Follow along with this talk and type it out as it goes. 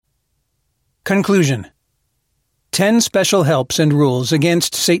Conclusion. 10 special helps and rules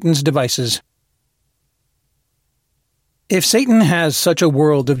against Satan's devices. If Satan has such a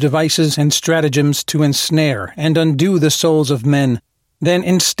world of devices and stratagems to ensnare and undo the souls of men, then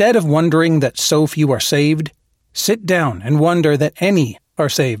instead of wondering that so few are saved, sit down and wonder that any are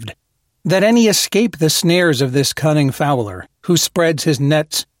saved, that any escape the snares of this cunning fowler, who spreads his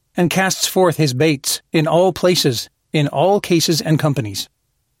nets and casts forth his baits in all places, in all cases and companies.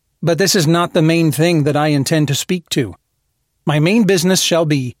 But this is not the main thing that I intend to speak to. My main business shall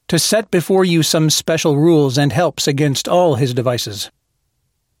be to set before you some special rules and helps against all his devices.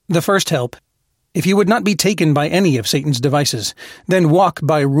 The first help: if you would not be taken by any of Satan's devices, then walk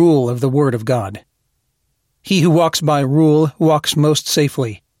by rule of the Word of God. He who walks by rule walks most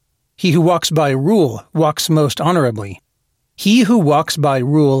safely. He who walks by rule walks most honorably. He who walks by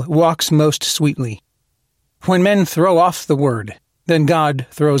rule walks most sweetly. When men throw off the Word, then God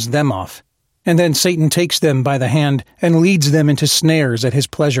throws them off, and then Satan takes them by the hand and leads them into snares at his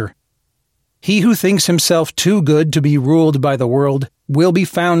pleasure. He who thinks himself too good to be ruled by the world will be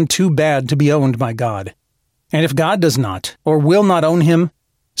found too bad to be owned by God. And if God does not, or will not own him,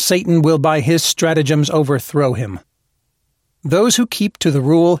 Satan will by his stratagems overthrow him. Those who keep to the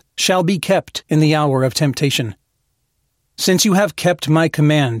rule shall be kept in the hour of temptation. Since you have kept my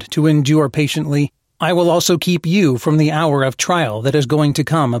command to endure patiently, I will also keep you from the hour of trial that is going to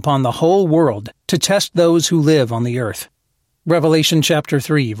come upon the whole world to test those who live on the earth. Revelation chapter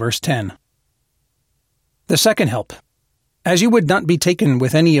 3, verse 10. The second help: as you would not be taken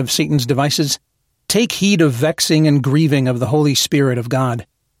with any of Satan's devices, take heed of vexing and grieving of the Holy Spirit of God.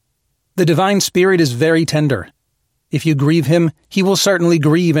 The divine Spirit is very tender. If you grieve him, he will certainly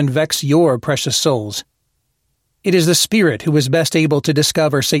grieve and vex your precious souls. It is the Spirit who is best able to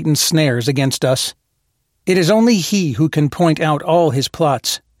discover Satan's snares against us. It is only he who can point out all his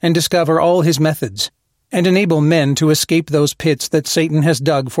plots and discover all his methods, and enable men to escape those pits that Satan has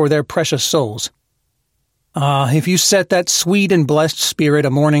dug for their precious souls. If you set that sweet and blessed Spirit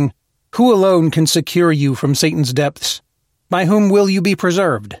a-mourning, who alone can secure you from Satan's depths? By whom will you be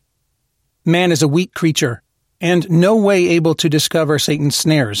preserved? Man is a weak creature, and no way able to discover Satan's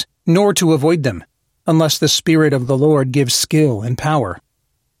snares, nor to avoid them, unless the Spirit of the Lord gives skill and power.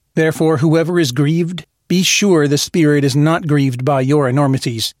 Therefore, whoever is grieved, be sure the Spirit is not grieved by your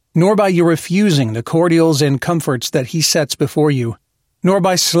enormities, nor by your refusing the cordials and comforts that he sets before you, nor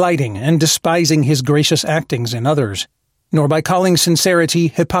by slighting and despising his gracious actings in others, nor by calling sincerity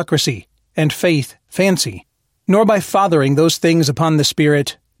hypocrisy, and faith fancy, nor by fathering those things upon the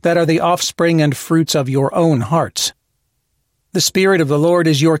Spirit that are the offspring and fruits of your own hearts. The Spirit of the Lord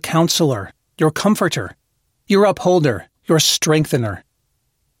is your counselor, your comforter, your upholder, your strengthener.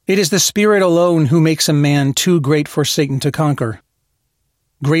 It is the Spirit alone who makes a man too great for Satan to conquer.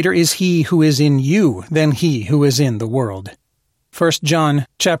 Greater is he who is in you than he who is in the world. 1 John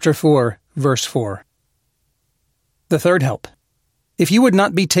chapter 4, verse 4. The third help: if you would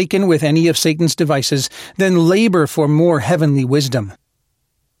not be taken with any of Satan's devices, then labor for more heavenly wisdom.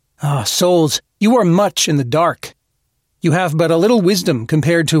 Souls, you are much in the dark. You have but a little wisdom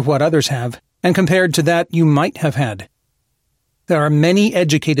compared to what others have, and compared to that you might have had. There are many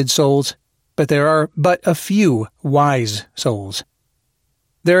educated souls, but there are but a few wise souls.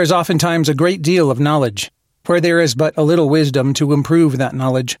 There is oftentimes a great deal of knowledge, where there is but a little wisdom to improve that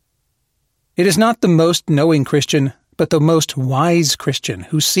knowledge. It is not the most knowing Christian, but the most wise Christian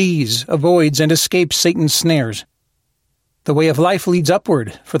who sees, avoids, and escapes Satan's snares. The way of life leads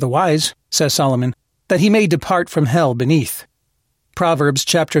upward for the wise, says Solomon, that he may depart from hell beneath. Proverbs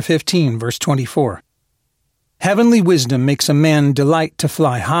chapter 15, verse 24. Heavenly wisdom makes a man delight to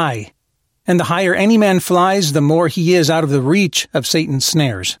fly high, and the higher any man flies, the more he is out of the reach of Satan's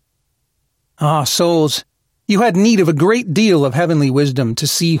snares. Souls, you had need of a great deal of heavenly wisdom to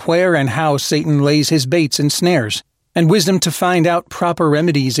see where and how Satan lays his baits and snares, and wisdom to find out proper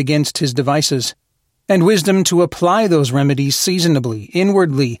remedies against his devices, and wisdom to apply those remedies seasonably,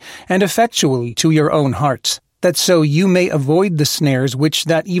 inwardly, and effectually to your own hearts, that so you may avoid the snares which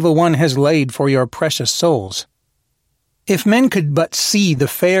that evil one has laid for your precious souls. If men could but see the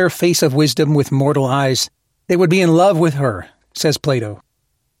fair face of wisdom with mortal eyes, they would be in love with her, says Plato.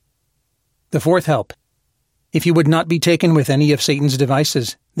 The fourth help: if you would not be taken with any of Satan's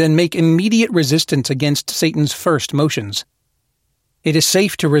devices, then make immediate resistance against Satan's first motions. It is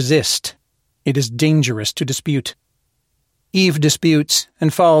safe to resist. It is dangerous to dispute. Eve disputes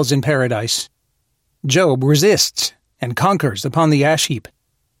and falls in paradise. Job resists and conquers upon the ash heap.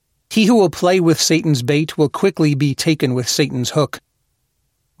 He who will play with Satan's bait will quickly be taken with Satan's hook.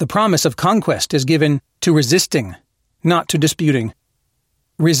 The promise of conquest is given to resisting, not to disputing.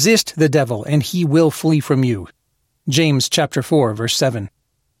 Resist the devil, and he will flee from you. James chapter 4, verse 7.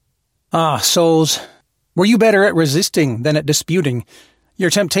 Ah, souls, were you better at resisting than at disputing,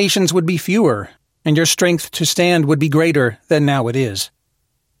 your temptations would be fewer, and your strength to stand would be greater than now it is.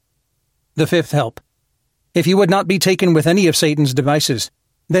 The fifth help. If you would not be taken with any of Satan's devices,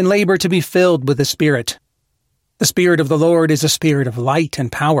 then labor to be filled with the Spirit. The Spirit of the Lord is a spirit of light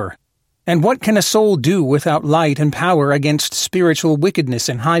and power. And what can a soul do without light and power against spiritual wickedness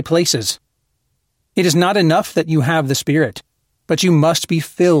in high places? It is not enough that you have the Spirit, but you must be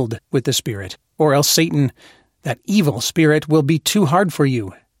filled with the Spirit, or else Satan, that evil spirit, will be too hard for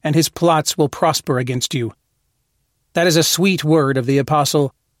you, and his plots will prosper against you. That is a sweet word of the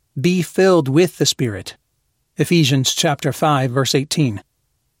apostle, "Be filled with the Spirit." Ephesians chapter 5, verse 18.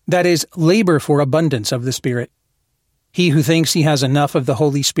 That is, labor for abundance of the Spirit. He who thinks he has enough of the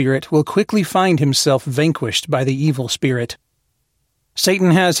Holy Spirit will quickly find himself vanquished by the evil spirit.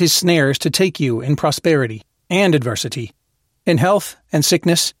 Satan has his snares to take you in prosperity and adversity, in health and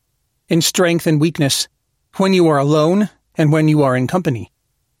sickness, in strength and weakness, when you are alone and when you are in company,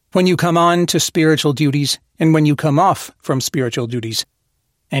 when you come on to spiritual duties and when you come off from spiritual duties.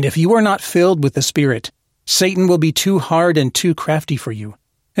 And if you are not filled with the Spirit, Satan will be too hard and too crafty for you,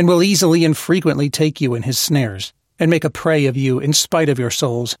 and will easily and frequently take you in his snares, and make a prey of you in spite of your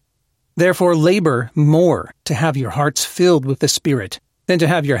souls. Therefore labor more to have your hearts filled with the Spirit than to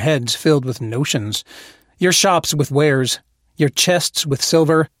have your heads filled with notions, your shops with wares, your chests with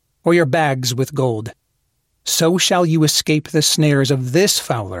silver, or your bags with gold. So shall you escape the snares of this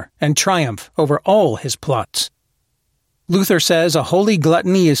fowler and triumph over all his plots. Luther says a holy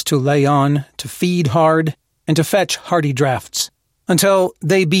gluttony is to lay on, to feed hard, and to fetch hearty draughts, until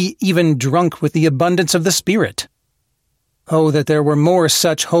they be even drunk with the abundance of the Spirit. Oh, that there were more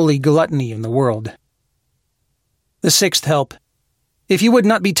such holy gluttony in the world. The sixth help. If you would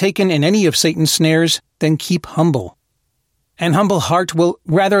not be taken in any of Satan's snares, then keep humble. An humble heart will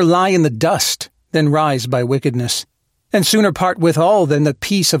rather lie in the dust than rise by wickedness, and sooner part with all than the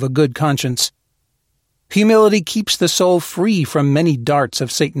peace of a good conscience. Humility keeps the soul free from many darts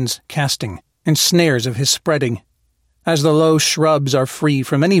of Satan's casting, and snares of his spreading, as the low shrubs are free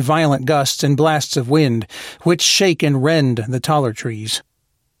from any violent gusts and blasts of wind, which shake and rend the taller trees.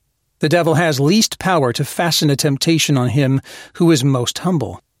 The devil has least power to fasten a temptation on him who is most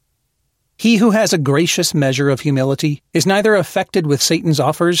humble. He who has a gracious measure of humility is neither affected with Satan's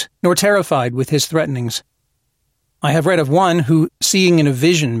offers nor terrified with his threatenings. I have read of one who, seeing in a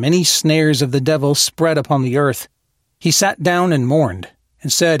vision many snares of the devil spread upon the earth, he sat down and mourned,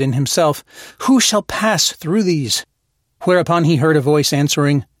 and said in himself, "Who shall pass through these?" Whereupon he heard a voice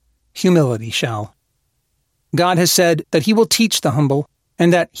answering, "Humility shall." God has said that he will teach the humble,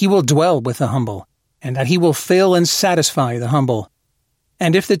 and that he will dwell with the humble, and that he will fill and satisfy the humble.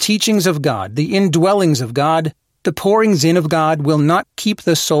 And if the teachings of God, the indwellings of God, the pourings in of God will not keep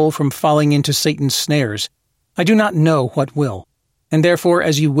the soul from falling into Satan's snares, I do not know what will. And therefore,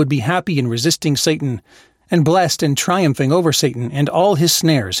 as you would be happy in resisting Satan, and blessed in triumphing over Satan and all his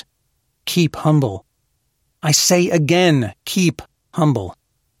snares, keep humble. I say again, keep humble.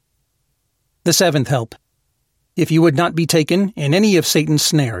 The seventh help. If you would not be taken in any of Satan's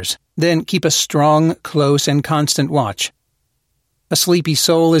snares, then keep a strong, close, and constant watch. A sleepy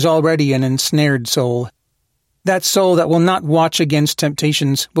soul is already an ensnared soul. That soul that will not watch against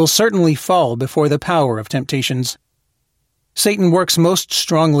temptations will certainly fall before the power of temptations. Satan works most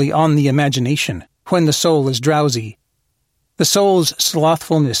strongly on the imagination, when the soul is drowsy. The soul's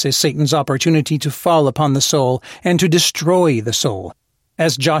slothfulness is Satan's opportunity to fall upon the soul and to destroy the soul,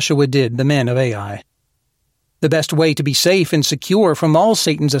 as Joshua did the men of Ai. The best way to be safe and secure from all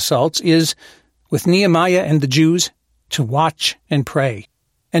Satan's assaults is, with Nehemiah and the Jews, to watch and pray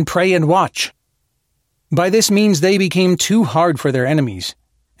and watch. By this means they became too hard for their enemies,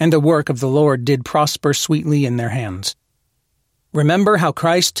 and the work of the Lord did prosper sweetly in their hands. Remember how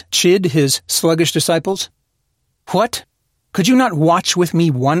Christ chid his sluggish disciples? What? Could you not watch with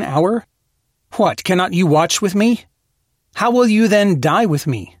me 1 hour? What, cannot you watch with me? How will you then die with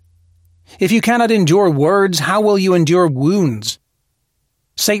me? If you cannot endure words, how will you endure wounds?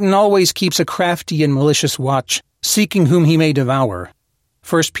 Satan always keeps a crafty and malicious watch, seeking whom he may devour.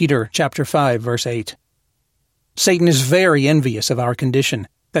 1 Peter chapter 5, verse 8. Satan is very envious of our condition,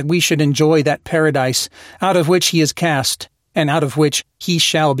 that we should enjoy that paradise out of which he is cast, and out of which he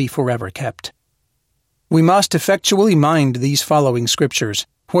shall be forever kept. We must effectually mind these following scriptures,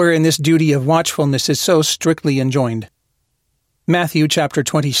 wherein this duty of watchfulness is so strictly enjoined. Matthew chapter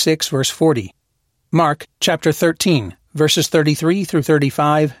 26, verse 40. Mark chapter 13, verses 33 through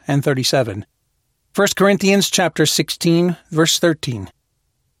 35 and 37. 1 Corinthians chapter 16, verse 13.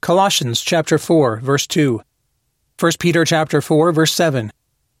 Colossians chapter 4, verse 2. 1 Peter chapter 4, verse 7.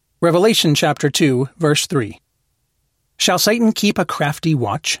 Revelation chapter 2, verse 3. Shall Satan keep a crafty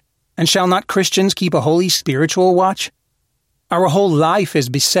watch? And shall not Christians keep a holy spiritual watch? Our whole life is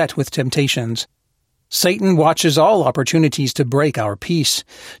beset with temptations. Satan watches all opportunities to break our peace,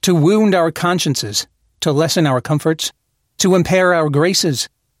 to wound our consciences, to lessen our comforts, to impair our graces,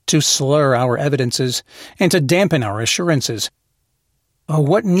 to slur our evidences, and to dampen our assurances. Oh,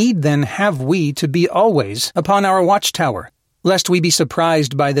 what need then have we to be always upon our watchtower, lest we be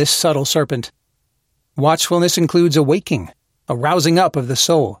surprised by this subtle serpent? Watchfulness includes a waking, a rousing up of the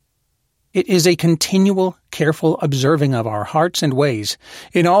soul. It is a continual, careful observing of our hearts and ways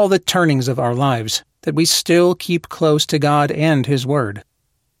in all the turnings of our lives, that we still keep close to God and His Word.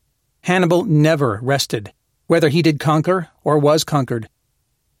 Hannibal never rested, whether he did conquer or was conquered.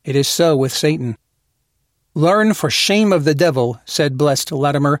 It is so with Satan. Learn for shame of the devil, said blessed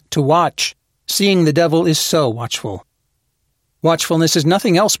Latimer, to watch, seeing the devil is so watchful. Watchfulness is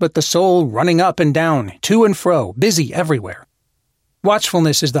nothing else but the soul running up and down, to and fro, busy everywhere.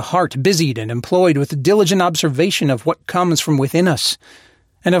 Watchfulness is the heart busied and employed with diligent observation of what comes from within us,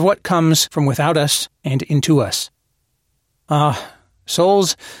 and of what comes from without us and into us. Ah,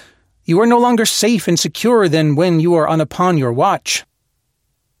 souls, you are no longer safe and secure than when you are upon your watch.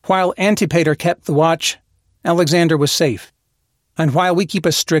 While Antipater kept the watch, Alexander was safe, and while we keep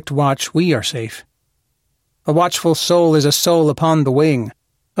a strict watch, we are safe. A watchful soul is a soul upon the wing,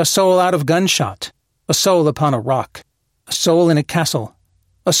 a soul out of gunshot, a soul upon a rock, a soul in a castle,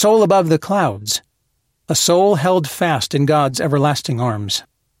 a soul above the clouds, a soul held fast in God's everlasting arms.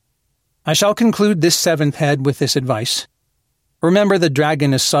 I shall conclude this seventh head with this advice. Remember, the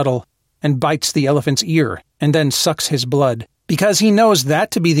dragon is subtle and bites the elephant's ear and then sucks his blood, because he knows that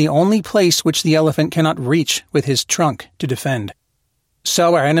to be the only place which the elephant cannot reach with his trunk to defend.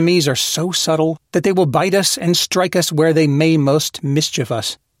 So our enemies are so subtle that they will bite us and strike us where they may most mischief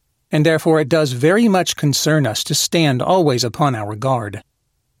us, and therefore it does very much concern us to stand always upon our guard.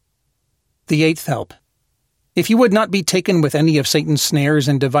 The eighth help. If you would not be taken with any of Satan's snares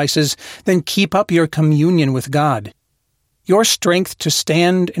and devices, then keep up your communion with God. Your strength to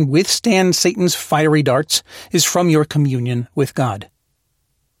stand and withstand Satan's fiery darts is from your communion with God.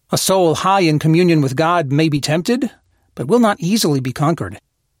 A soul high in communion with God may be tempted, but will not easily be conquered.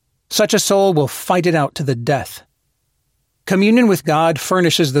 Such a soul will fight it out to the death. Communion with God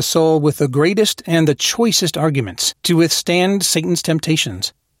furnishes the soul with the greatest and the choicest arguments to withstand Satan's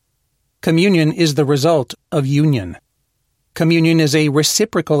temptations. Communion is the result of union. Communion is a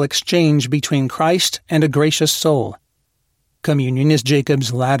reciprocal exchange between Christ and a gracious soul. Communion is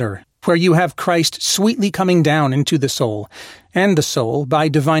Jacob's ladder, where you have Christ sweetly coming down into the soul, and the soul, by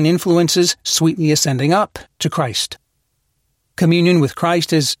divine influences, sweetly ascending up to Christ. Communion with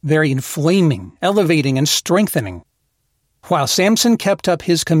Christ is very inflaming, elevating, and strengthening. While Samson kept up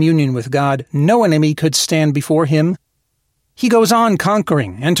his communion with God, no enemy could stand before him. He goes on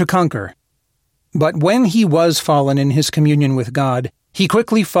conquering and to conquer. But when he was fallen in his communion with God, he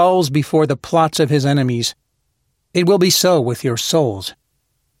quickly falls before the plots of his enemies. It will be so with your souls.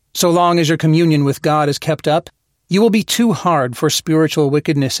 So long as your communion with God is kept up, you will be too hard for spiritual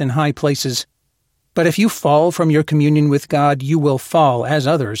wickedness in high places. But if you fall from your communion with God, you will fall, as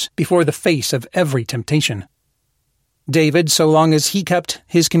others, before the face of every temptation. David, so long as he kept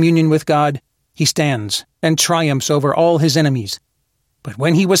his communion with God, he stands and triumphs over all his enemies. But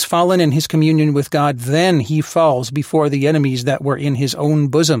when he was fallen in his communion with God, then he falls before the enemies that were in his own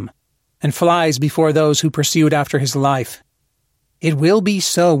bosom, and flies before those who pursued after his life. It will be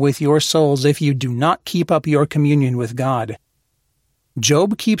so with your souls if you do not keep up your communion with God.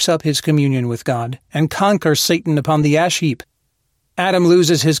 Job keeps up his communion with God and conquers Satan upon the ash heap. Adam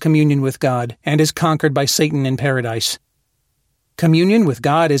loses his communion with God and is conquered by Satan in paradise. Communion with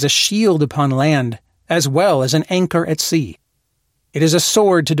God is a shield upon land, as well as an anchor at sea. It is a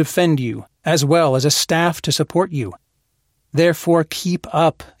sword to defend you, as well as a staff to support you. Therefore keep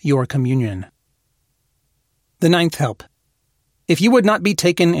up your communion. The ninth help. If you would not be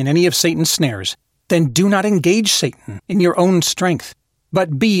taken in any of Satan's snares, then do not engage Satan in your own strength,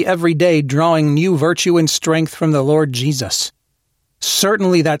 but be every day drawing new virtue and strength from the Lord Jesus.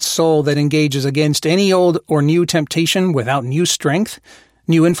 Certainly that soul that engages against any old or new temptation without new strength,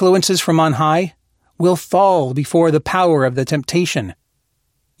 new influences from on high, will fall before the power of the temptation.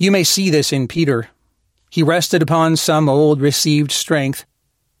 You may see this in Peter. He rested upon some old received strength.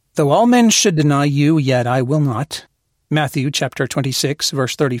 Though all men should deny you, yet I will not. Matthew chapter 26,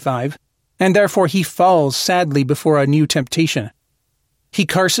 verse 35. And therefore he falls sadly before a new temptation. He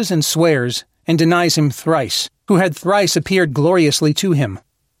curses and swears, and denies him thrice, who had thrice appeared gloriously to him.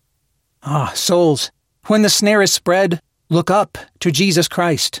 Ah, souls, when the snare is spread, look up to Jesus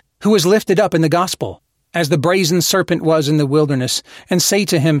Christ, who is lifted up in the gospel, as the brazen serpent was in the wilderness, and say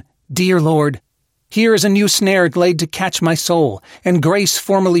to him, Dear Lord, here is a new snare laid to catch my soul, and grace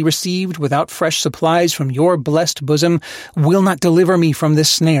formerly received without fresh supplies from your blessed bosom will not deliver me from this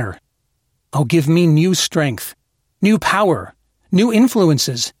snare. Oh, give me new strength, new power, new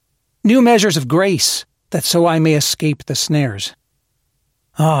influences, new measures of grace, that so I may escape the snares.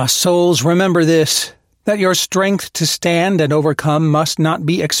 Ah, souls, remember this, that your strength to stand and overcome must not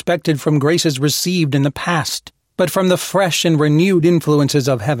be expected from graces received in the past, but from the fresh and renewed influences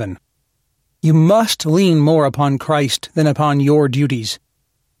of heaven. You must lean more upon Christ than upon your duties.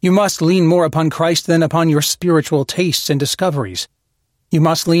 You must lean more upon Christ than upon your spiritual tastes and discoveries. You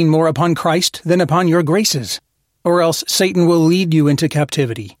must lean more upon Christ than upon your graces, or else Satan will lead you into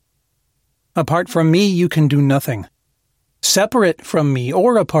captivity. Apart from me, you can do nothing. Separate from me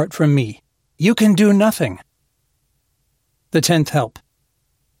or apart from me, you can do nothing. The 10th help.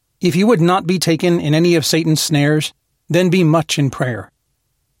 If you would not be taken in any of Satan's snares, then be much in prayer.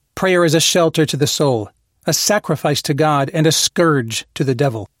 Prayer is a shelter to the soul, a sacrifice to God, and a scourge to the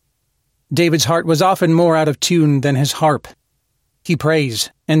devil. David's heart was often more out of tune than his harp. He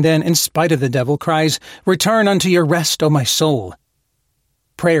prays, and then, in spite of the devil, cries, Return unto your rest, O my soul.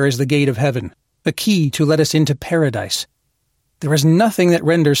 Prayer is the gate of heaven, a key to let us into paradise. There is nothing that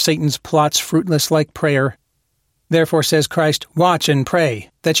renders Satan's plots fruitless like prayer. Therefore says Christ, Watch and pray,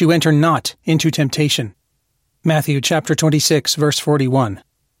 that you enter not into temptation. Matthew chapter 26, verse 41.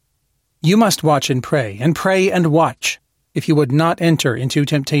 You must watch and pray and watch, if you would not enter into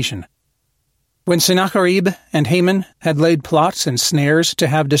temptation. When Sennacherib and Haman had laid plots and snares to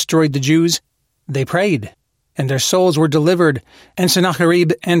have destroyed the Jews, they prayed, and their souls were delivered, and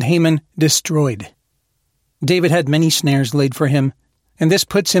Sennacherib and Haman destroyed. David had many snares laid for him, and this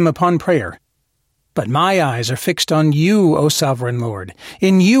puts him upon prayer. But my eyes are fixed on you, O sovereign Lord.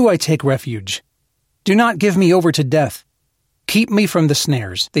 In you I take refuge. Do not give me over to death. Keep me from the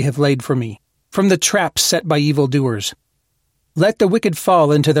snares they have laid for me, from the traps set by evildoers. Let the wicked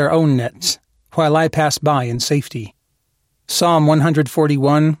fall into their own nets, while I pass by in safety. Psalm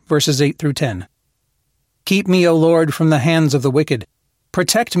 141, verses 8 through 10. Keep me, O Lord, from the hands of the wicked.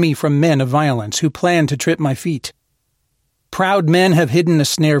 Protect me from men of violence who plan to trip my feet. Proud men have hidden a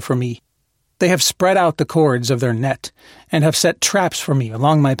snare for me. They have spread out the cords of their net, and have set traps for me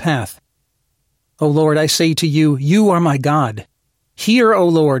along my path. O Lord, I say to you, you are my God. Hear, O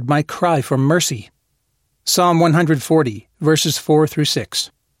Lord, my cry for mercy. Psalm 140, verses 4 through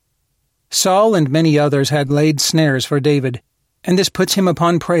 6. Saul and many others had laid snares for David, and this puts him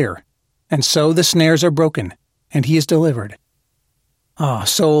upon prayer, and so the snares are broken, and he is delivered. Ah,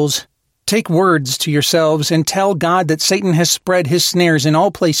 souls, take words to yourselves and tell God that Satan has spread his snares in all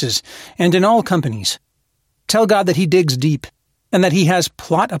places and in all companies. Tell God that he digs deep, and that he has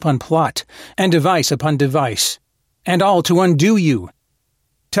plot upon plot, and device upon device, and all to undo you.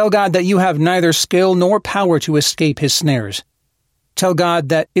 Tell God that you have neither skill nor power to escape his snares. Tell God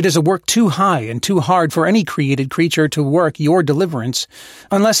that it is a work too high and too hard for any created creature to work your deliverance,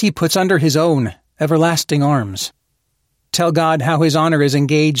 unless he puts under his own everlasting arms. Tell God how his honor is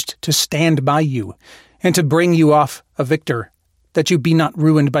engaged to stand by you, and to bring you off a victor, that you be not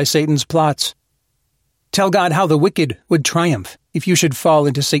ruined by Satan's plots. Tell God how the wicked would triumph if you should fall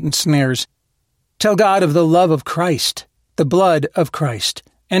into Satan's snares. Tell God of the love of Christ, the blood of Christ,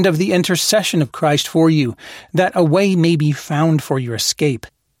 and of the intercession of Christ for you, that a way may be found for your escape.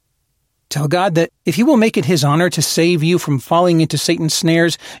 Tell God that if he will make it his honor to save you from falling into Satan's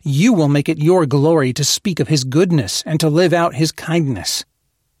snares, you will make it your glory to speak of his goodness and to live out his kindness.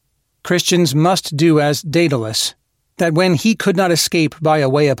 Christians must do as Daedalus, that when he could not escape by a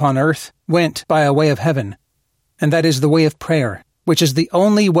way upon earth, went by a way of heaven, and that is the way of prayer, which is the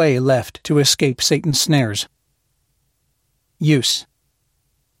only way left to escape Satan's snares. Use.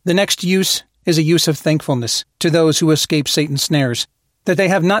 The next use is a use of thankfulness to those who escape Satan's snares, that they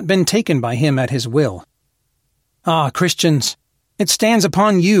have not been taken by him at his will. Ah, Christians, it stands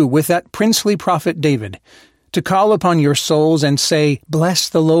upon you with that princely prophet David, to call upon your souls and say, Bless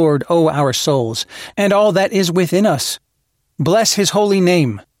the Lord, O our souls, and all that is within us. Bless his holy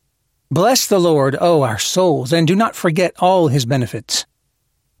name. Bless the Lord, O our souls, and do not forget all his benefits.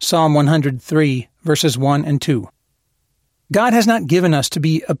 Psalm 103, verses 1 and 2. God has not given us to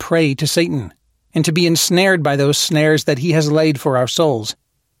be a prey to Satan, and to be ensnared by those snares that he has laid for our souls.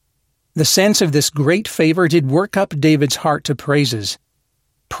 The sense of this great favor did work up David's heart to praises.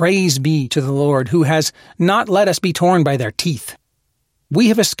 Praise be to the Lord, who has not let us be torn by their teeth. We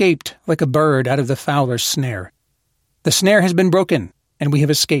have escaped like a bird out of the fowler's snare. The snare has been broken, and we have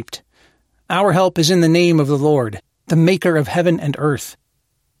escaped. Our help is in the name of the Lord, the maker of heaven and earth.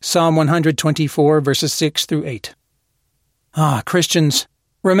 Psalm 124, verses 6 through 8. Christians,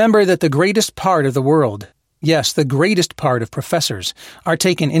 remember that the greatest part of the world, yes, the greatest part of professors, are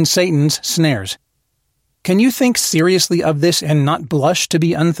taken in Satan's snares. Can you think seriously of this and not blush to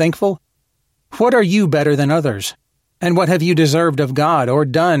be unthankful? What are you better than others? And what have you deserved of God or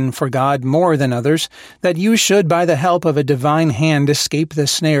done for God more than others, that you should by the help of a divine hand escape the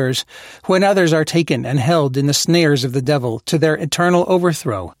snares, when others are taken and held in the snares of the devil to their eternal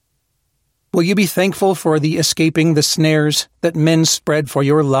overthrow? Will you be thankful for the escaping the snares that men spread for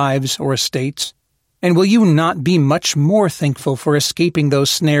your lives or estates? And will you not be much more thankful for escaping those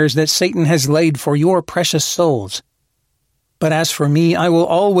snares that Satan has laid for your precious souls? But as for me, I will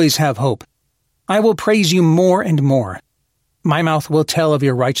always have hope. I will praise you more and more. My mouth will tell of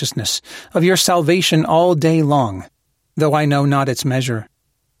your righteousness, of your salvation all day long, though I know not its measure.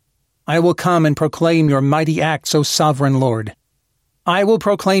 I will come and proclaim your mighty acts, O sovereign Lord. I will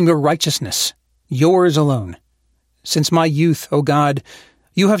proclaim your righteousness, yours alone. Since my youth, O God,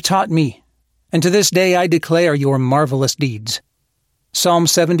 you have taught me, and to this day I declare your marvelous deeds. Psalm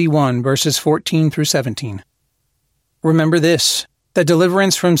 71, verses 14 through 17. Remember this, that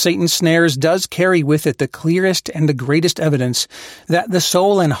deliverance from Satan's snares does carry with it the clearest and the greatest evidence that the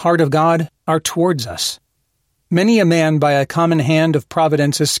soul and heart of God are towards us. Many a man by a common hand of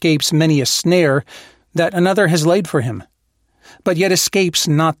providence escapes many a snare that another has laid for him, but yet escapes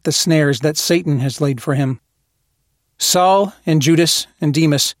not the snares that Satan has laid for him. Saul and Judas and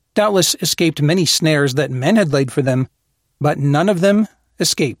Demas doubtless escaped many snares that men had laid for them, but none of them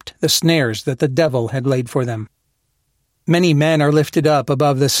escaped the snares that the devil had laid for them. Many men are lifted up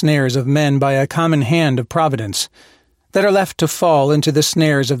above the snares of men by a common hand of providence, that are left to fall into the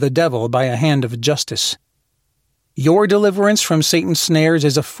snares of the devil by a hand of justice. Your deliverance from Satan's snares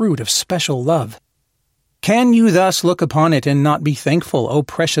is a fruit of special love. Can you thus look upon it and not be thankful, O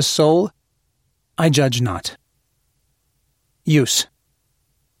precious soul? I judge not. Use.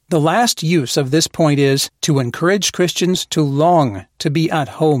 The last use of this point is to encourage Christians to long to be at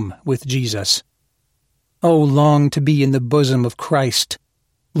home with Jesus. Oh, long to be in the bosom of Christ.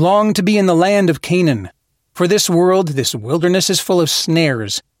 Long to be in the land of Canaan. For this world, this wilderness is full of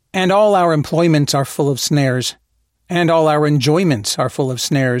snares, and all our employments are full of snares, and all our enjoyments are full of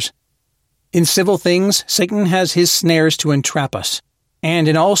snares. In civil things, Satan has his snares to entrap us, and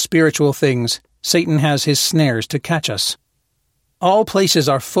in all spiritual things, Satan has his snares to catch us. All places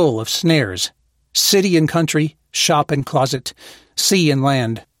are full of snares, city and country, shop and closet, sea and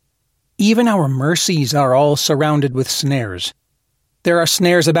land. Even our mercies are all surrounded with snares. There are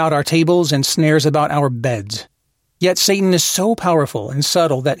snares about our tables and snares about our beds. Yet Satan is so powerful and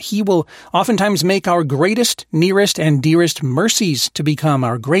subtle that he will oftentimes make our greatest, nearest, and dearest mercies to become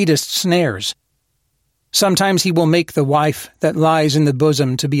our greatest snares. Sometimes he will make the wife that lies in the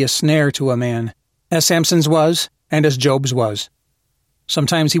bosom to be a snare to a man, as Samson's was and as Job's was.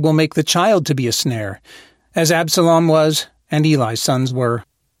 Sometimes he will make the child to be a snare, as Absalom was and Eli's sons were.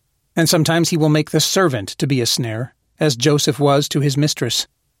 And sometimes he will make the servant to be a snare, as Joseph was to his mistress.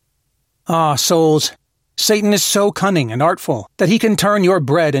 Souls, Satan is so cunning and artful that he can turn your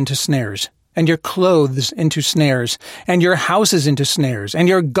bread into snares, and your clothes into snares, and your houses into snares, and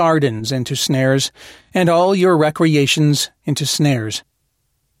your gardens into snares, and all your recreations into snares.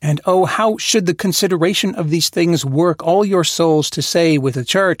 And oh, how should the consideration of these things work all your souls to say with the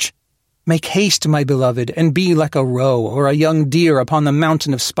church, "Make haste, my beloved, and be like a roe or a young deer upon the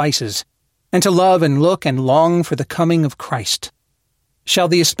mountain of spices, and to love and look and long for the coming of Christ." Shall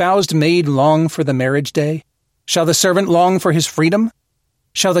the espoused maid long for the marriage day? Shall the servant long for his freedom?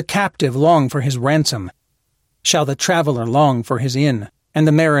 Shall the captive long for his ransom? Shall the traveler long for his inn, and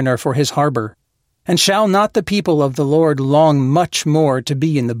the mariner for his harbor? And shall not the people of the Lord long much more to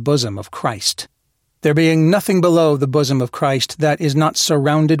be in the bosom of Christ? There being nothing below the bosom of Christ that is not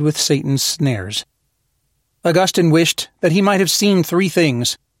surrounded with Satan's snares. Augustine wished that he might have seen three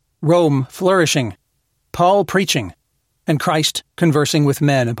things: Rome flourishing, Paul preaching, and Christ conversing with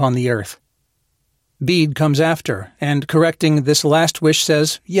men upon the earth. Bede comes after, and correcting this last wish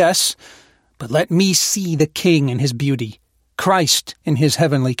says, "Yes, but let me see the King in his beauty, Christ in his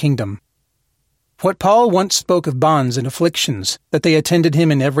heavenly kingdom." What Paul once spoke of bonds and afflictions, that they attended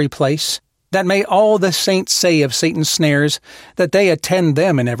him in every place, that may all the saints say of Satan's snares, that they attend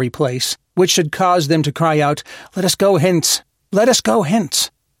them in every place, which should cause them to cry out, "Let us go hence! Let us go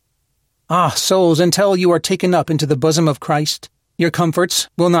hence!" Souls, until you are taken up into the bosom of Christ, your comforts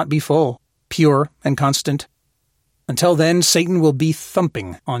will not be full, pure, and constant. Until then, Satan will be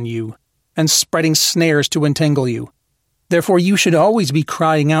thumping on you, and spreading snares to entangle you. Therefore you should always be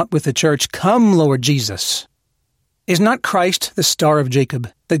crying out with the church, "Come, Lord Jesus." Is not Christ the Star of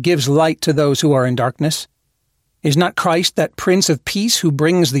Jacob that gives light to those who are in darkness? Is not Christ that Prince of Peace who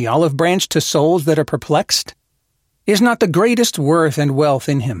brings the olive branch to souls that are perplexed? Is not the greatest worth and wealth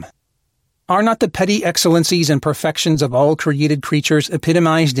in him? Are not the petty excellencies and perfections of all created creatures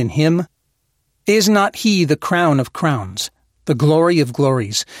epitomized in him? Is not he the crown of crowns, the glory of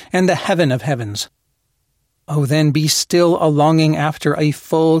glories, and the heaven of heavens? Oh, then be still a longing after a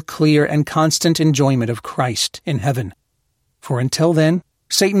full, clear, and constant enjoyment of Christ in heaven. For until then,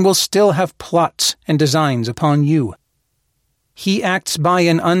 Satan will still have plots and designs upon you. He acts by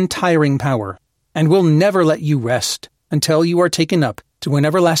an untiring power, and will never let you rest until you are taken up to an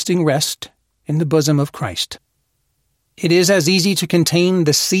everlasting rest in the bosom of Christ. It is as easy to contain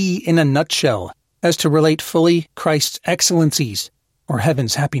the sea in a nutshell as to relate fully Christ's excellencies or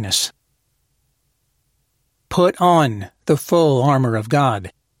heaven's happiness. Put on the full armor of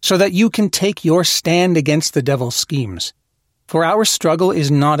God, so that you can take your stand against the devil's schemes. For our struggle is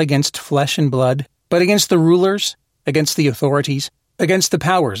not against flesh and blood, but against the rulers, against the authorities, against the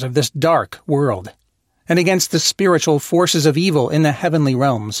powers of this dark world, and against the spiritual forces of evil in the heavenly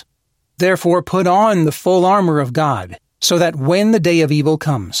realms. Therefore put on the full armor of God, so that when the day of evil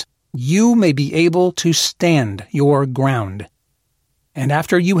comes, you may be able to stand your ground. And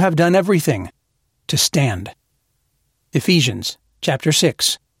after you have done everything, to stand. Ephesians chapter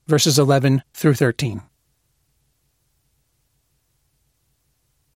 6, verses 11 through 13.